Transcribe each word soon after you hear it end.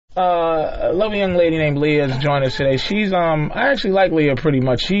A lovely young lady named Leah has joined us today. She's I actually like Leah pretty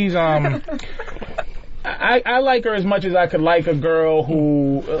much. She's I like her as much as I could like a girl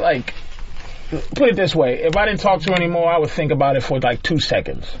who, like, put it this way, if I didn't talk to her anymore, I would think about it for like 2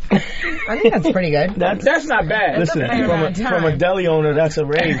 seconds. I think that's pretty good. That's not bad. Listen, from a deli owner, that's a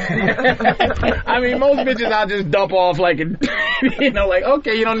rave. I mean, most bitches I'll just dump off like, like,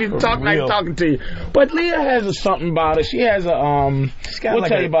 okay, you don't need to talk, I'm not talking to you. But Leah has something about her. She has a, we'll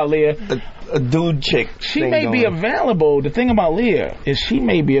tell you about Leah. A dude chick. She may be available. The thing about Leah is she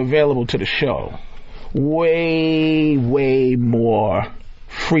may be available to the show way, way more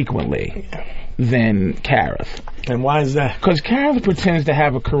frequently than Kareth. And why is that? Because Kareth pretends to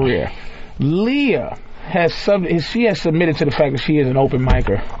have a career. Leah has submitted to the fact that she is an open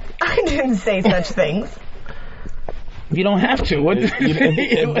micer. I didn't say such things. You don't have to.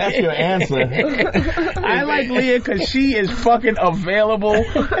 If that's your answer. I like Leah because she is fucking available.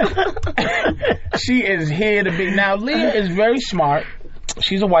 She is here to be. Now, Leah is very smart.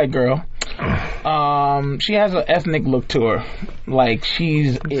 She's a white girl. She has an ethnic look to her. Like,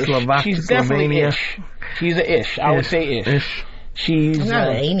 she's ish. She's definitely ish. She's a ish. I would say ish. She's I'm not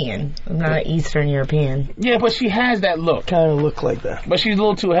an Iranian. I'm not an Eastern European. Yeah, but she has that look. Kind of look like that. But she's a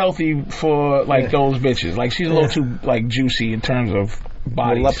little too healthy for, like, those bitches. Like, she's a little too, like, juicy in terms of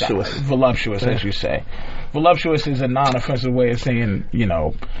body voluptuous. Size. Voluptuous, as you say. Voluptuous is a non-offensive way of saying,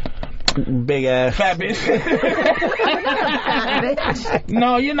 big ass. Fat bitch.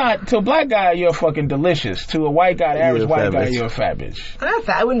 No, you're not. To a black guy, you're fucking delicious. To a white guy, the average white guy, you're a fat bitch. I'm not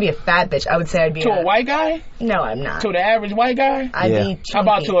fat. I wouldn't be a fat bitch. I would say I'd be to a white guy? No, I'm not. To the average white guy? I'd be chunky. How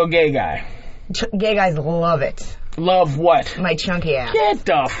about to a gay guy? Gay guys love it. Love what? My chunky ass. Get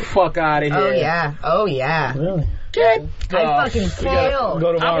the fuck out of here. Oh yeah. Really? Get the I fucking kill.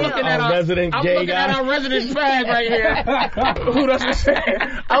 Go to I'm looking at our resident gay guy. I'm looking at our resident fag right here. Who doesn't say?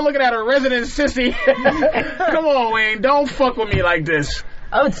 I'm looking at a resident sissy. Come on, Wayne. Don't fuck with me like this.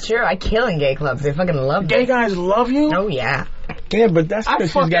 Oh, it's true. I kill in gay clubs. They fucking love me. Gay guys love you? Oh, yeah. Yeah, but that's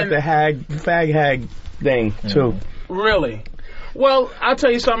because she's got the fag hag thing, too. Really? Well, I'll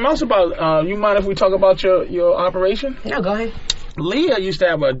tell you something else about, you mind if we talk about your operation? No, go ahead. Leah used to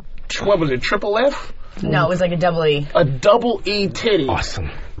have what was it, triple F? No, it was like a double E. A double E titty. Awesome.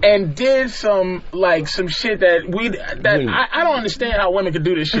 And did some shit that I don't understand how women could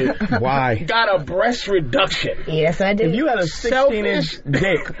do this shit. Why? Got a breast reduction. Yes, I did. If you had a 16-inch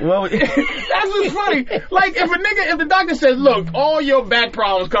dick, well, that's what's funny. Like, if the doctor says, look, all your back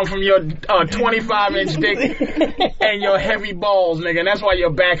problems come from your 25-inch dick and your heavy balls, nigga, and that's why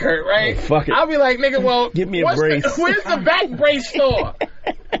your back hurt, right? Oh, fuck it. I'll be like, nigga, well, give me a brace. Where's the back brace store?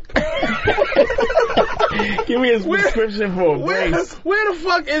 Give me a prescription for a brace. Where the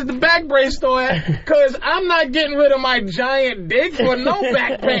fuck is the back brace store at? Because I'm not getting rid of my giant dick for no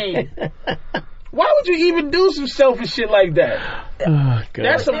back pain. Why would you even do some selfish shit like that? Oh, God.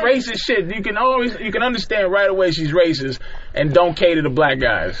 That's some racist shit. You can understand right away she's racist and don't cater to black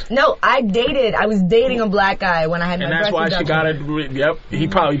guys. No, I was dating a black guy when I had my breast reduction. And that's why she got it. Yep. He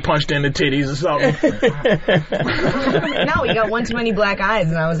probably punched in the titties or something. No, he got one too many black eyes,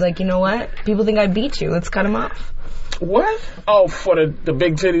 and I was like, you know what? People think I beat you. Let's cut him off. What? Oh, for the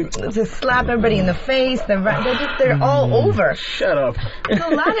big titty? To slap everybody in the face. They're all over. Shut up. It's a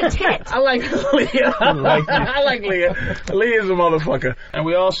lot of tits. I like Leah. I like Leah. Leah's a motherfucker. And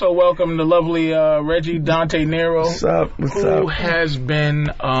we also welcome the lovely Reggie Dante Nero. What's up? Who has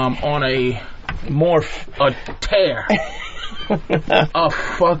been on a tear. A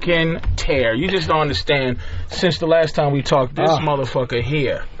fucking tear. You just don't understand. Since the last time we talked, this motherfucker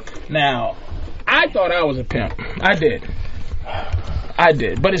here. Now, I thought I was a pimp. I did.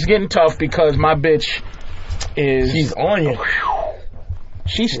 But it's getting tough because my bitch is... She's on you.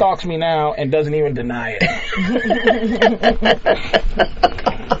 She stalks me now and doesn't even deny it.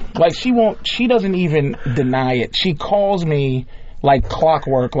 Like, she doesn't even deny it. She calls me like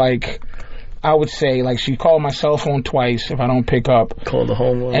clockwork, like... I would say, like, she called my cell phone twice if I don't pick up. Call the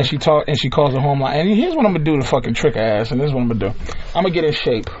home line. And she calls the home line. And here's what I'm going to do to fucking trick her ass. And this is what I'm going to do. I'm going to get in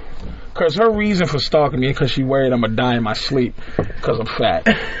shape. Because her reason for stalking me is because she worried I'm going to die in my sleep because I'm fat.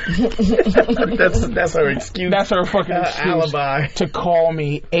 That's her excuse. That's her fucking excuse. Alibi. To call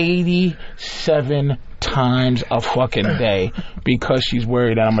me 87 times a fucking day because she's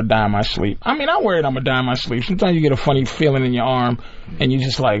worried that I'm going to die in my sleep. I mean, I'm worried I'm going to die in my sleep. Sometimes you get a funny feeling in your arm and you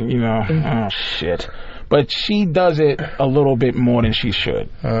just like, oh, shit. But she does it a little bit more than she should.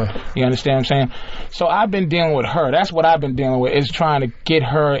 You understand what I'm saying? So I've been dealing with her. That's what I've been dealing with, is trying to get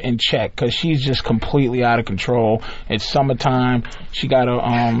her in check because she's just completely out of control. It's summertime. She got a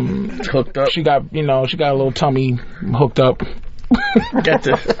hooked up. She got a little tummy hooked up. She got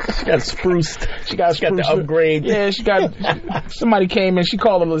spruced. She got the upgrade. Yeah, somebody came in. She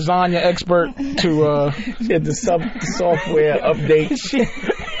called a lasagna expert to. She had the software update.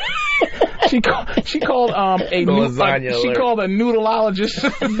 She called a noodleologist. She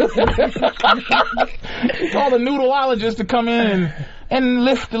called a noodleologist to come in and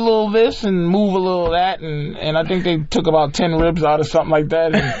lift a little this and move a little that, and I think they took about 10 ribs out or something like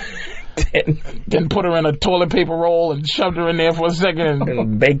that, and then put her in a toilet paper roll and shoved her in there for a second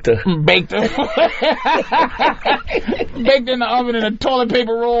and baked her. Baked in the oven in a toilet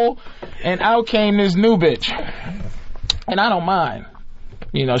paper roll, and out came this new bitch. And I don't mind.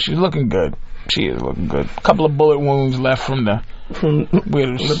 You know, she's looking good. She is looking good. A couple of bullet wounds left from the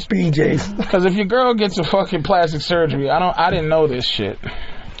PJs. Because if your girl gets a fucking plastic surgery, I didn't know this shit.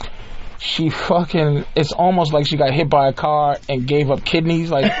 It's almost like she got hit by a car and gave up kidneys.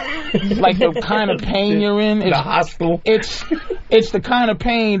 Like the kind of pain you're in. The hospital. It's the kind of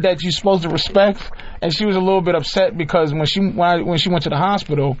pain that you're supposed to respect. And she was a little bit upset because when she went to the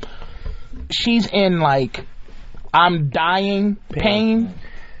hospital, she's in like, I'm dying pain.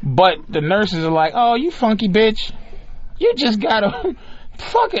 But the nurses are like, oh, you funky bitch. You just gotta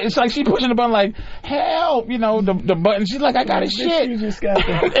fuck it. It's like she pushing the button like, help, you know, the button. She's like, I got a shit. You just got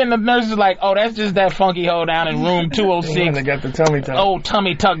and the nurse is like, oh, that's just that funky hoe down in room 206. They got the tummy tuck. Oh,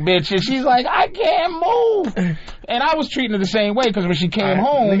 tummy tuck bitch. And she's like, I can't move. And I was treating her the same way because when she came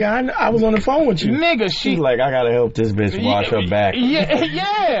home. Nigga, I was on the phone with you. Nigga, she's like, I gotta help this bitch wash her back.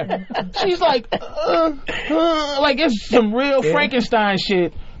 Yeah. She's like, like it's some real Frankenstein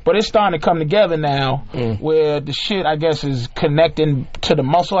shit. But it's starting to come together now where the shit, I guess, is connecting to the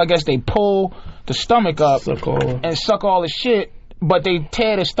muscle. I guess they pull the stomach up and suck all the shit, but they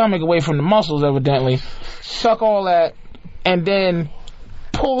tear the stomach away from the muscles, evidently. Suck all that and then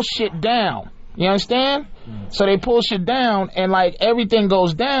pull shit down. You understand? So they pull shit down and, like, everything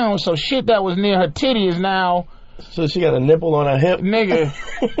goes down, so shit that was near her titty is now... So she got a nipple on her hip? Nigga.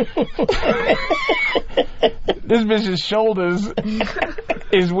 This bitch's shoulders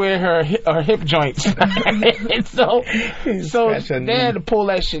is where her hip joints. so they had to pull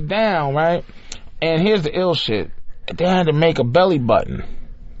that shit down, right? And here's the ill shit. They had to make a belly button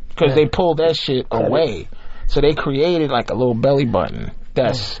because they pulled that shit away. So they created like a little belly button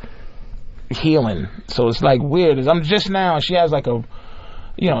that's healing. So it's like weird. I'm just now, she has like a,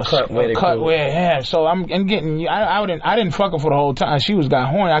 you know, cut where, so I'm getting. I didn't fuck her for the whole time. She got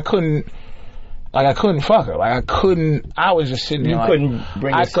horny. I couldn't fuck her. Like I was just sitting there. I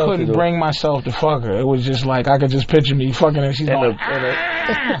couldn't bring myself to fuck her. It was just like I could just picture me fucking her. She's going,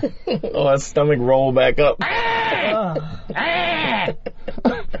 oh, her stomach rolled back up.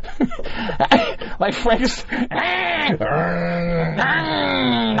 Like Frankenstein.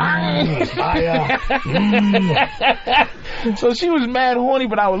 So she was mad horny,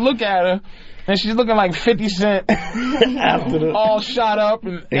 but I would look at her and she's looking like 50 Cent all shot up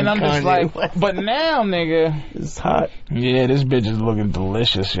and I'm just like, but now, nigga, it's hot. Yeah, this bitch is looking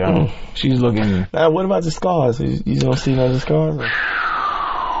delicious, yo. She's looking. What about the scars? You don't see none of the scars?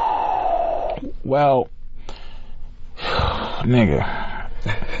 Well, nigga,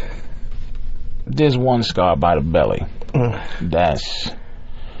 there's one scar by the belly.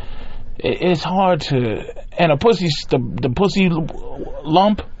 It's hard to, and the pussy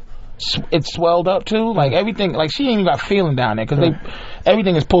lump, it's swelled up too. Like everything, like she ain't even got feeling down there because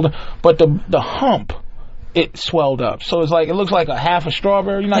everything is pulled up. But the hump, it swelled up. So it's like, it looks like a half a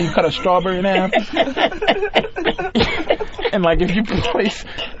strawberry. You know how you cut a strawberry in half? And like if you place,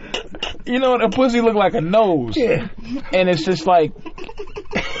 you know what, a pussy look like a nose. Yeah. And it's just like,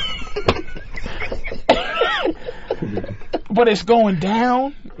 but it's going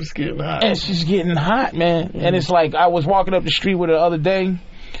down. It's getting hot. And she's getting hot, man. And it's like, I was walking up the street with her the other day,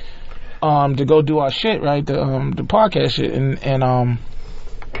 to go do our shit, right? The podcast shit.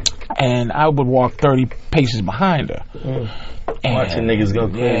 And I would walk 30 paces behind her. And watching niggas go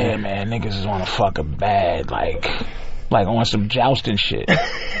crazy. Yeah, man, niggas is on a fucking bad, like on some jousting shit.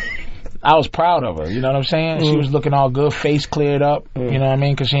 I was proud of her, you know what I'm saying? She was looking all good, face cleared up, you know what I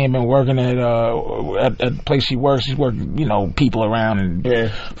mean? Because she ain't been working at the place she works. She's working, you know, people around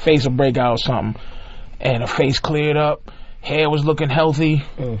and face will break out or something. And her face cleared up, hair was looking healthy.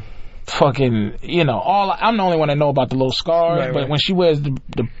 Fucking, you know, I'm the only one that know about the little scars, but when she wears the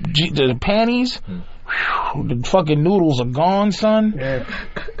panties, the fucking noodles are gone, son.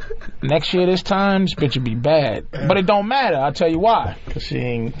 Next year this time, this bitch will be bad. But it don't matter, I'll tell you why. Cause she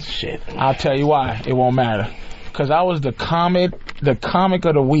ain't shit. I'll tell you why it won't matter. Cause I was the comic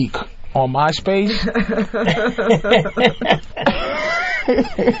of the week on MySpace.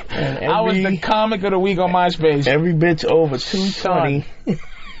 I was the comic of the week on MySpace. Every bitch over 220.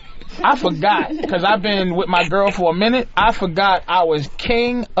 I forgot, because I've been with my girl for a minute. I forgot I was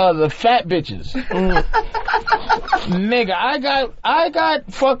king of the fat bitches. Nigga, I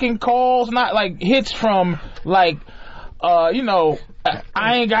got fucking calls, not like hits from like, you know,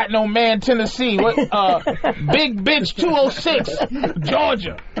 I ain't got no man, Tennessee. What? Big bitch 206,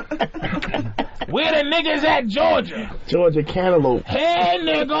 Georgia. Where the niggas at, Georgia? Georgia Cantaloupe. Hey,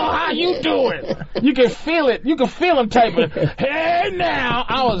 nigga, how you doing? You can feel it. You can feel him typing. Hey, now.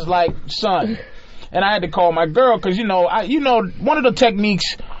 I was like, son. And I had to call my girl because, you know, one of the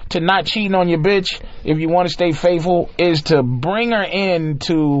techniques to not cheating on your bitch, if you want to stay faithful, is to bring her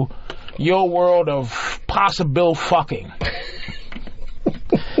into your world of possible fucking.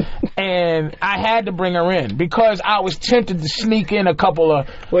 And I had to bring her in because I was tempted to sneak in a couple of,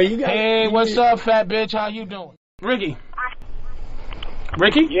 hey, what's up, fat bitch? How you doing? Ricky?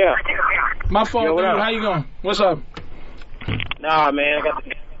 Yeah. My phone, Yo, dude. How you going? What's up? Nah, man, I got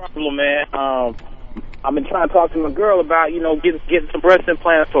the problem, man. I've been trying to talk to my girl about, you know, getting some breast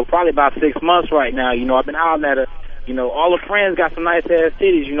implants for probably about 6 months right now. You know, I've been hollering at her. You know, all her friends got some nice ass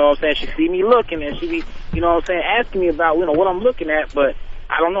titties, you know what I'm saying? She see me looking and she be, you know what I'm saying, asking me about, you know, what I'm looking at, but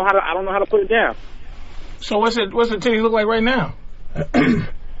I don't know how to put it down. So what's the titties look like right now?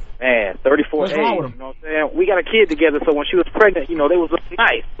 Man, 34 What's wrong with them? You know what I'm saying? We got a kid together, so when she was pregnant, you know, they was looking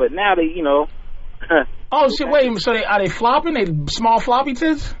nice, but now they, you know. Oh shit! Wait, so are they flopping? They small floppy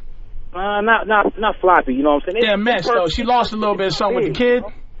tits? Not floppy. You know what I'm saying? They're a mess though. She lost a little bit of something with the kid.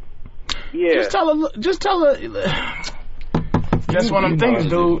 Yeah. Just tell her. That's one of them things,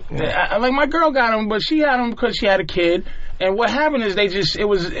 dude. Like my girl got them, but she had them because she had a kid. And what happened is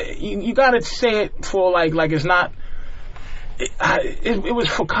you gotta say it for like it's not. It was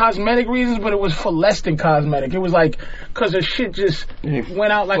for cosmetic reasons, but it was for less than cosmetic. It was like because the shit just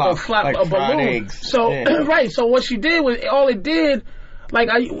went out like a balloon. Eggs. So right. So what she did was all it did. Like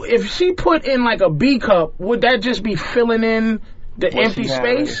if she put in like a B cup, would that just be filling in the empty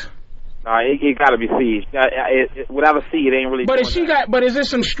space? It gotta be C. Without a C, it ain't really. But is there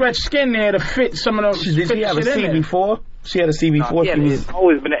some stretched skin there to fit some of those? Did she have a C before? She had a C before. It's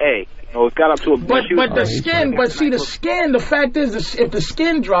always been an A. You know, it's got up to a B. But the skin. But see, the skin. The fact is, if the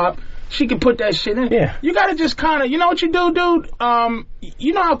skin dropped, she can put that shit in. Yeah. You gotta just kind of. You know what you do, dude?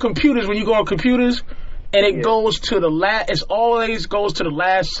 You know how computers, when you go on computers, and it goes to the last. It always goes to the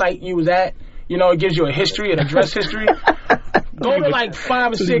last site you was at. You know, it gives you a history, an address history. Go to like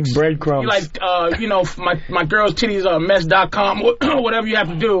 5 or 6 breadcrumbs. Like, you know, my girl's titties are mess.com, whatever you have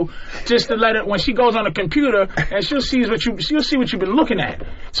to do, just to let it, when she goes on the computer, and she'll see what you've been looking at.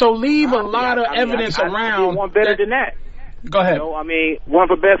 So leave a lot of evidence around. One better than that. Go ahead. You know, I mean, one of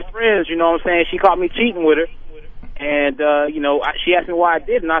her best friends, you know what I'm saying, she caught me cheating with her. And, you know, she asked me why I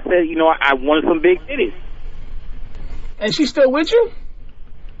did, and I said, you know, I wanted some big titties. And she's still with you?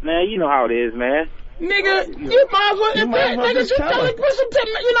 Man, you know how it is, man. Nigga, you might as well just tell her.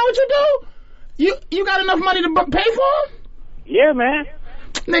 You know what you do? You got enough money to pay for them? Yeah, man.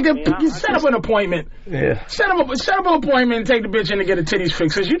 Nigga, you set up an appointment. Yeah. Set up an appointment and take the bitch in to get her titties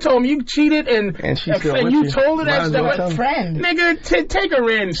fixed. Cause you told me you cheated and you told her that stuff. Friend. Nigga, take her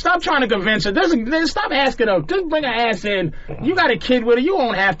in. Stop trying to convince her. Stop asking her. Just bring her ass in. You got a kid with her. You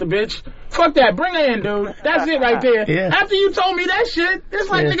won't have to, bitch. Fuck that. Bring her in, dude. That's it right there. Yeah. After you told me that shit, it's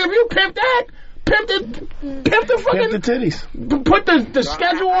like, nigga, if you pimp that, pimp the fucking titties. Put the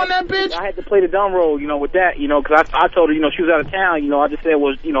schedule on that bitch. I had to play the dumb role, you know, with that, you know, because I told her, you know, she was out of town, you know, I just said,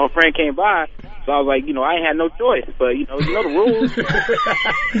 well, you know, her friend came by, so I was like, you know, I ain't had no choice, but, you know the rules.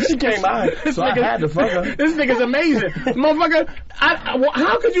 She came by, so I had to fuck her. This nigga's amazing. Motherfucker,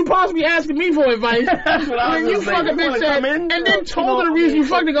 how could you possibly asking me for advice when you fucking bitch said, and then told her the reason you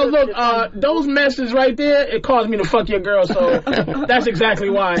fucking go, look, those messes right there, it caused me to fuck your girl, so that's exactly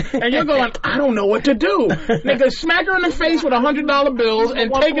why. And you're going, I don't know what to do. Nigga, smack her in the face with $100 bills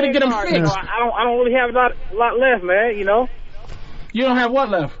and take her to get them fixed. You know, I don't really have a lot left, man, you know. You don't have what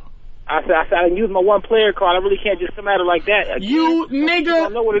left? I said I didn't use my one player card. I really can't just come at her like that. Again, you nigga,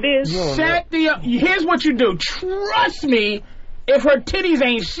 don't know what it is. Here's what you do. Trust me, if her titties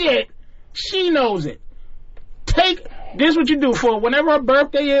ain't shit, she knows it. This what you do for whenever her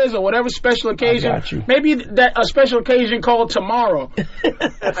birthday is or whatever special occasion. Maybe that a special occasion called tomorrow.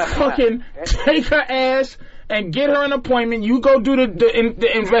 Fucking take her ass and get her an appointment. You go do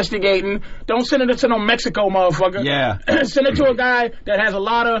the investigating. Don't send it to no Mexico motherfucker. Yeah. Send it to a guy that has a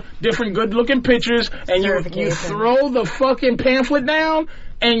lot of different good looking pictures, and you throw the fucking pamphlet down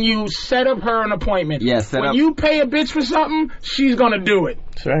and you set up her an appointment. Yeah, when you pay a bitch for something, she's gonna do it.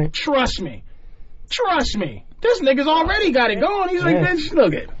 That's right. Trust me. This nigga's already got it going. He's like, bitch,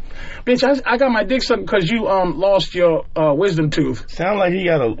 look it. Bitch, I got my dick sucked because you lost your wisdom tooth. Sound like he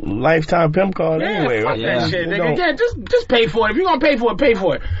got a lifetime pimp card anyway. Fuck that shit, nigga. Yeah, just pay for it. If you're gonna pay for it, pay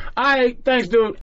for it. All right, thanks, dude.